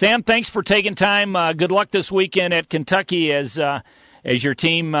 Sam, thanks for taking time. Good luck this weekend at Kentucky as your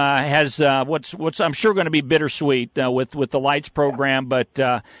team has what's I'm sure going to be bittersweet with the Lights program,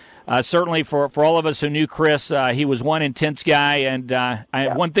 but certainly for all of us who knew Chris, he was one intense guy, and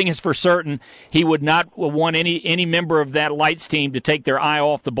one thing is for certain, he would not want any member of that Lights team to take their eye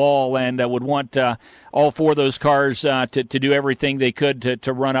off the ball, and would want all four of those cars to do everything they could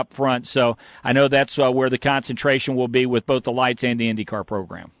to run up front. So I know that's where the concentration will be with both the Lights and the IndyCar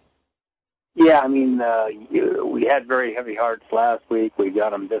program. Yeah, we had very heavy hearts last week. We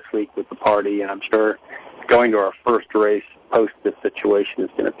got them this week with the party, and I'm sure going to our first race post this situation is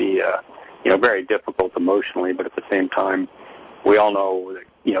going to be, very difficult emotionally, but at the same time, we all know that,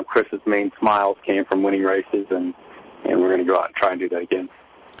 Chris's main smiles came from winning races, and we're going to go out and try and do that again.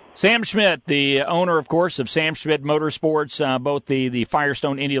 Sam Schmidt, the owner, of course, of Sam Schmidt Motorsports, both the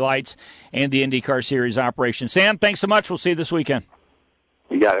Firestone Indy Lights and the IndyCar Series operation. Sam, thanks so much. We'll see you this weekend.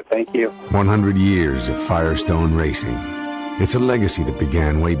 You got it. Thank you. 100 years of Firestone racing. It's a legacy that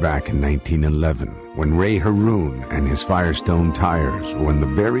began way back in 1911 when Ray Haroon and his Firestone tires won the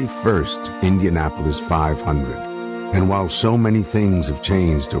very first Indianapolis 500. And while so many things have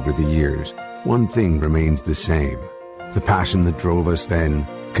changed over the years, one thing remains the same. The passion that drove us then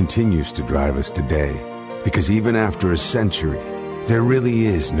continues to drive us today. Because even after a century, there really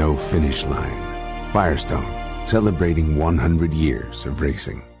is no finish line. Firestone, celebrating 100 years of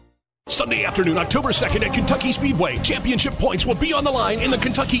racing. Sunday afternoon, October 2nd at Kentucky Speedway. Championship points will be on the line in the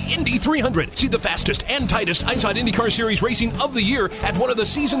Kentucky Indy 300. See the fastest and tightest IZOD IndyCar Series racing of the year at one of the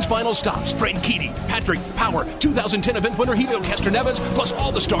season's final stops. Franchitti, Patrick, Power, 2010 event winner Helio Castroneves, plus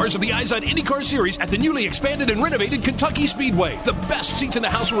all the stars of the IZOD IndyCar Series at the newly expanded and renovated Kentucky Speedway. The best seats in the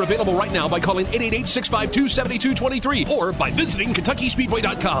house are available right now by calling 888-652-7223 or by visiting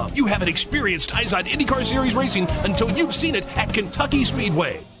KentuckySpeedway.com. You haven't experienced IZOD IndyCar Series racing until you've seen it at Kentucky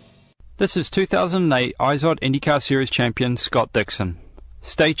Speedway. This is 2008 IZOD IndyCar Series champion Scott Dixon.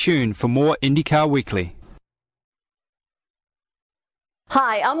 Stay tuned for more IndyCar Weekly.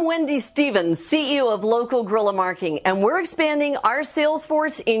 Hi, I'm Wendy Stevens, CEO of Local Guerrilla Marking, and we're expanding our sales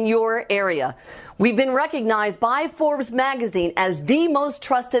force in your area. We've been recognized by Forbes magazine as the most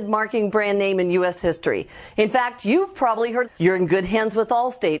trusted marking brand name in U.S. history. In fact, you've probably heard you're in good hands with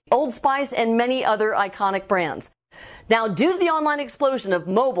Allstate, Old Spice, and many other iconic brands. Now, due to the online explosion of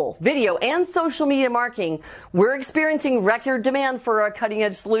mobile, video, and social media marketing, we're experiencing record demand for our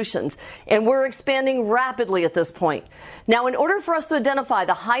cutting-edge solutions, and we're expanding rapidly at this point. Now, in order for us to identify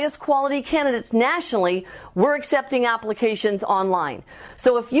the highest quality candidates nationally, we're accepting applications online.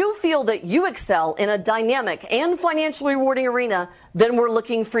 So if you feel that you excel in a dynamic and financially rewarding arena, then we're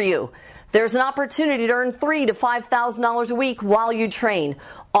looking for you. There's an opportunity to earn $3,000 to $5,000 a week while you train,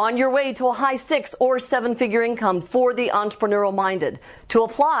 on your way to a high 6- or 7-figure income for the entrepreneurial minded. To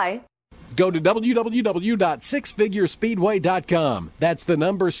apply, go to www.sixfigurespeedway.com. That's the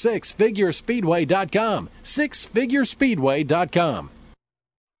number 6figurespeedway.com. Sixfigurespeedway.com.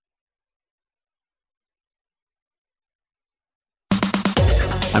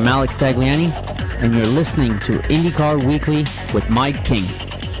 I'm Alex Tagliani, and you're listening to IndyCar Weekly with Mike King.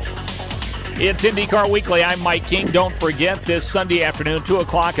 It's IndyCar Weekly. I'm Mike King. Don't forget, this Sunday afternoon, 2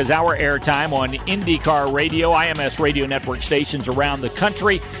 o'clock is our airtime on IndyCar Radio, IMS radio network stations around the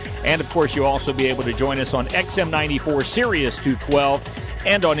country. And, of course, you'll also be able to join us on XM94 Sirius 212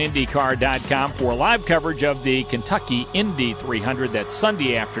 and on IndyCar.com for live coverage of the Kentucky Indy 300. That's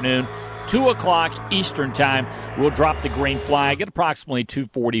Sunday afternoon, 2 o'clock Eastern Time. We'll drop the green flag at approximately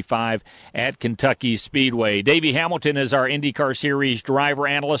 2:45 at Kentucky Speedway. Davey Hamilton is our IndyCar Series driver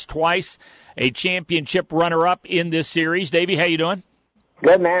analyst, twice a championship runner-up in this series. Davey, how you doing?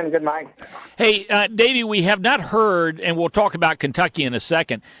 Good, man. Good, Mike. Hey, Davey, we have not heard, and we'll talk about Kentucky in a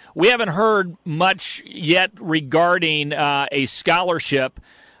second, we haven't heard much yet regarding a scholarship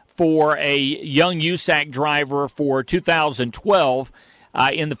for a young USAC driver for 2012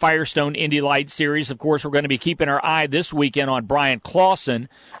 in the Firestone Indy Lights Series. Of course, we're going to be keeping our eye this weekend on Brian Clausen,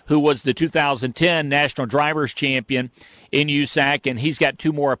 who was the 2010 National Drivers Champion in USAC, and he's got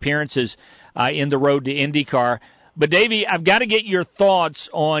 2 more appearances in the road to IndyCar. But, Davey, I've got to get your thoughts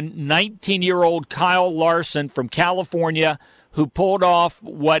on 19-year-old Kyle Larson from California, who pulled off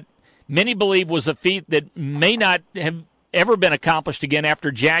what many believe was a feat that may not have ever been accomplished again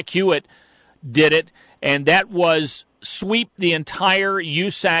after Jack Hewitt did it, and that was sweep the entire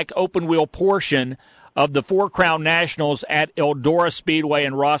USAC open-wheel portion of the Four Crown Nationals at Eldora Speedway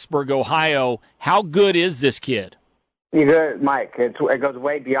in Rossburg, Ohio. How good is this kid? You're good, Mike. It goes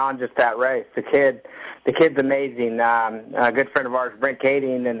way beyond just that race. The kid's amazing. A good friend of ours, Brent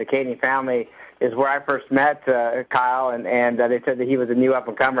Kading, and the Kading family is where I first met Kyle, and they said that he was a new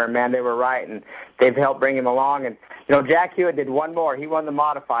up-and-comer, and, man, they were right, and they've helped bring him along. And, Jack Hewitt did one more. He won the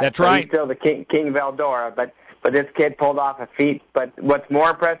modified. That's right. He's still the king of Eldora, but this kid pulled off a feat. But what's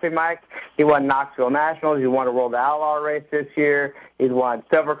more impressive, Mike, he won Knoxville Nationals. He won a World Outlaw race this year. He's won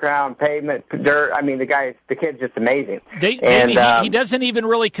Silver Crown, pavement, dirt. I mean, the kid's just amazing. He doesn't even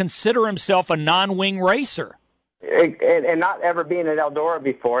really consider himself a non-wing racer. And not ever being at Eldora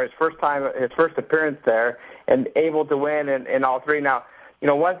before, his first appearance there, and able to win in all 3. Now,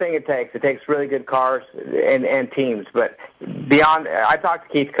 one thing it takes really good cars and teams. But beyond, I talked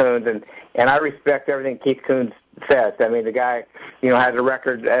to Keith Kunz, and I respect everything Keith Kunz says. I mean, the guy, has a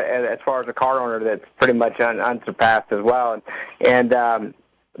record as far as a car owner that's pretty much unsurpassed as well.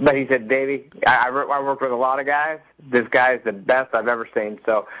 But he said, Davey, I work with a lot of guys. This guy's the best I've ever seen.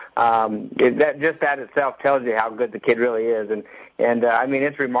 So that itself tells you how good the kid really is. And I mean,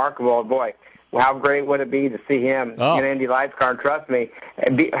 it's remarkable. Boy, how great would it be to see him in an Indy Lights car? And trust me,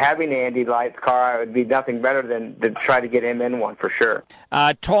 having an Indy Lights car, it would be nothing better than to try to get him in one for sure.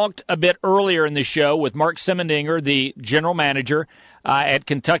 Talked a bit earlier in the show with Mark Simmendinger, the general manager at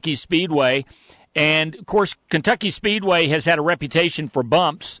Kentucky Speedway. And, of course, Kentucky Speedway has had a reputation for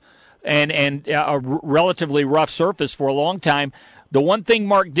bumps and a relatively rough surface for a long time. The one thing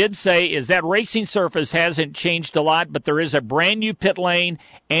Mark did say is that racing surface hasn't changed a lot, but there is a brand-new pit lane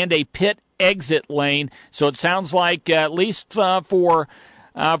and a pit exit lane. So it sounds like, at least for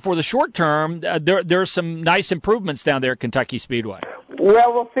the short term, there's some nice improvements down there at Kentucky Speedway.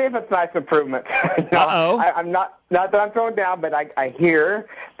 Well, we'll see if it's nice improvements. I'm not that I'm throwing down, but I hear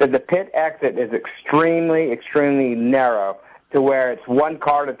that the pit exit is extremely, extremely narrow to where it's one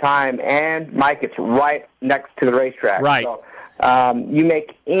car at a time, and, Mike, it's right next to the racetrack. Right. So, you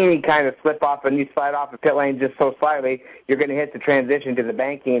make any kind of slip off and you slide off the pit lane just so slightly, you're going to hit the transition to the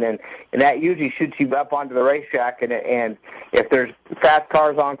banking, and that usually shoots you up onto the racetrack. And if there's fast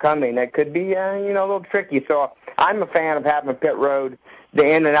cars oncoming, that could be a little tricky. So I'm a fan of having a pit road, the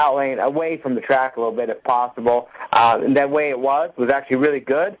in and out lane, away from the track a little bit if possible. And that way it was actually really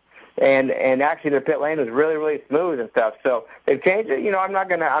good. And actually the pit lane was really, really smooth and stuff. So they've changed it. I'm not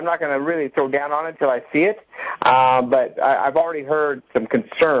gonna really throw down on it until I see it. But I've already heard some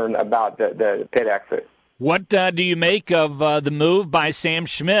concern about the pit exit. What do you make of the move by Sam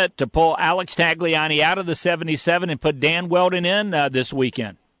Schmidt to pull Alex Tagliani out of the 77 and put Dan Weldon in this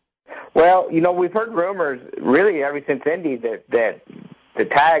weekend? Well, we've heard rumors really ever since Indy that the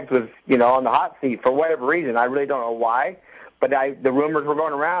Tags was on the hot seat for whatever reason. I really don't know why. But the rumors were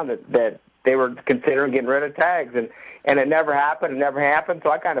going around that they were considering getting rid of Tags, and it never happened. It never happened. So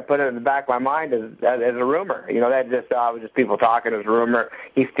I kind of put it in the back of my mind as a rumor. That was just people talking. It was a rumor.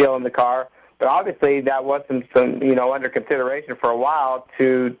 He's still in the car. But obviously that was some under consideration for a while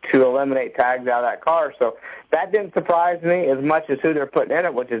to eliminate Tags out of that car. So that didn't surprise me as much as who they're putting in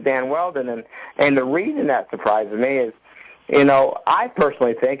it, which is Dan Weldon. And the reason that surprises me is, I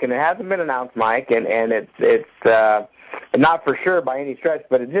personally think, and it hasn't been announced, Mike, and it's not for sure by any stretch,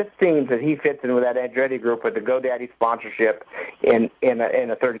 but it just seems that he fits in with that Andretti group with the GoDaddy sponsorship in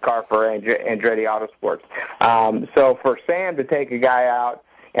a third car for Andretti Autosports. So for Sam to take a guy out,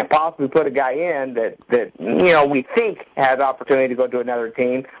 and possibly put a guy in that we think has opportunity to go to another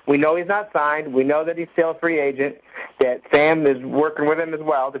team. We know he's not signed. We know that he's still a free agent, that Sam is working with him as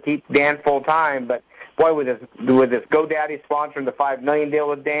well to keep Dan full-time. But, boy, with this GoDaddy sponsoring the $5 million deal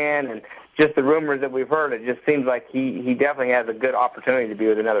with Dan and just the rumors that we've heard, it just seems like he definitely has a good opportunity to be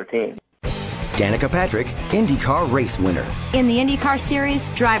with another team. Danica Patrick, IndyCar race winner. In the IndyCar Series,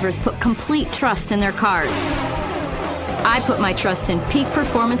 drivers put complete trust in their cars. I put my trust in Peak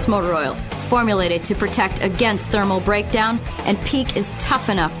Performance Motor Oil, formulated to protect against thermal breakdown, and Peak is tough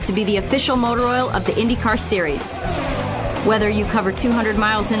enough to be the official motor oil of the IndyCar Series. Whether you cover 200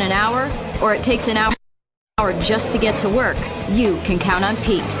 miles in an hour or it takes an hour just to get to work, you can count on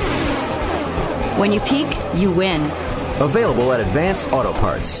Peak. When you peak, you win. Available at Advance Auto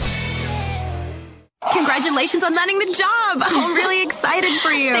Parts. Congratulations on landing the job. I'm really excited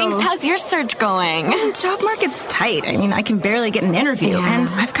for you. Thanks. How's your search going? Job market's tight. I mean, I can barely get an interview, and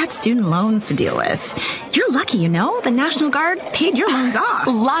I've got student loans to deal with. You're lucky, you know. The National Guard paid your loans off.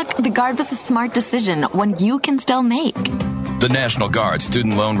 Luck. The Guard was a smart decision, one you can still make. The National Guard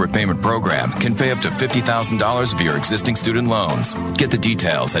Student Loan Repayment Program can pay up to $50,000 of your existing student loans. Get the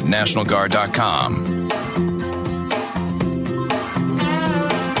details at NationalGuard.com.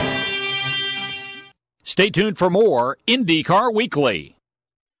 Stay tuned for more IndyCar Weekly.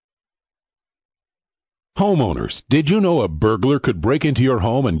 Homeowners, did you know a burglar could break into your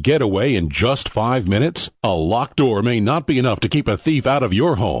home and get away in just 5 minutes? A locked door may not be enough to keep a thief out of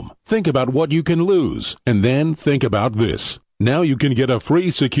your home. Think about what you can lose, and then think about this. Now you can get a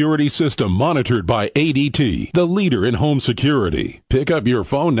free security system monitored by ADT, the leader in home security. Pick up your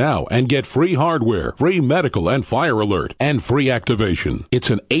phone now and get free hardware, free medical and fire alert, and free activation.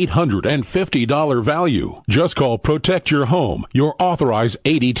 It's an $850 value. Just call Protect Your Home, your authorized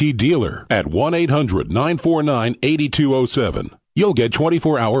ADT dealer, at 1-800-949-8207. You'll get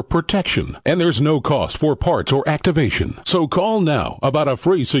 24-hour protection, and there's no cost for parts or activation. So call now about a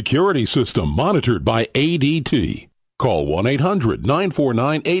free security system monitored by ADT. Call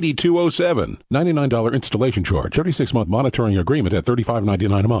 1-800-949-8207. $99 installation charge. 36-month monitoring agreement at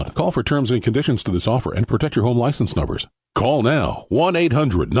 $35.99 a month. Call for terms and conditions to this offer and protect your home license numbers. Call now.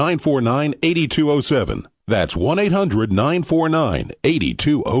 1-800-949-8207. That's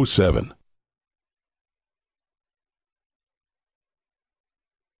 1-800-949-8207.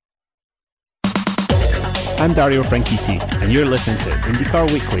 I'm Dario Franchitti, and you're listening to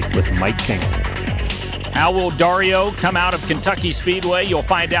IndyCar Weekly with Mike King. How will Dario come out of Kentucky Speedway? You'll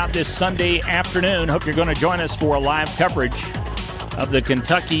find out this Sunday afternoon. Hope you're going to join us for a live coverage of the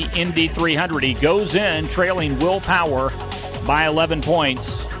Kentucky Indy 300. He goes in trailing Will Power by 11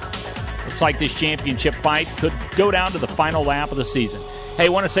 points. Looks like this championship fight could go down to the final lap of the season. Hey, I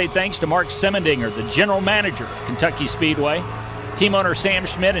want to say thanks to Mark Semendinger, the general manager of Kentucky Speedway. Team owner Sam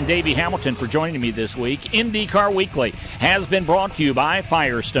Schmidt and Davey Hamilton for joining me this week. IndyCar Weekly has been brought to you by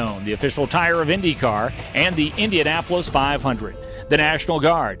Firestone, the official tire of IndyCar, and the Indianapolis 500. The National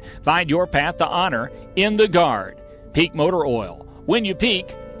Guard. Find your path to honor in the Guard. Peak Motor Oil. When you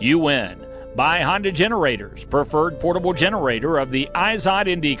peak, you win. By Honda Generators, preferred portable generator of the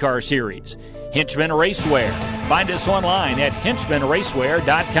IZOD IndyCar Series. Hinchman Racewear. Find us online at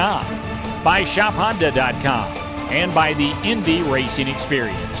hinchmanracewear.com. By shophonda.com. And by the Indy Racing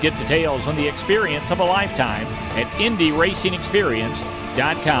Experience. Get details on the experience of a lifetime at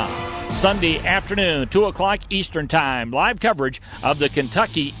IndyRacingExperience.com. Sunday afternoon, 2 o'clock Eastern Time, live coverage of the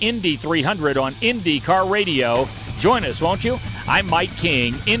Kentucky Indy 300 on IndyCar Radio. Join us, won't you? I'm Mike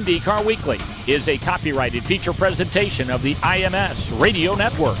King. IndyCar Weekly is a copyrighted feature presentation of the IMS Radio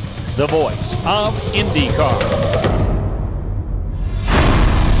Network, the voice of IndyCar.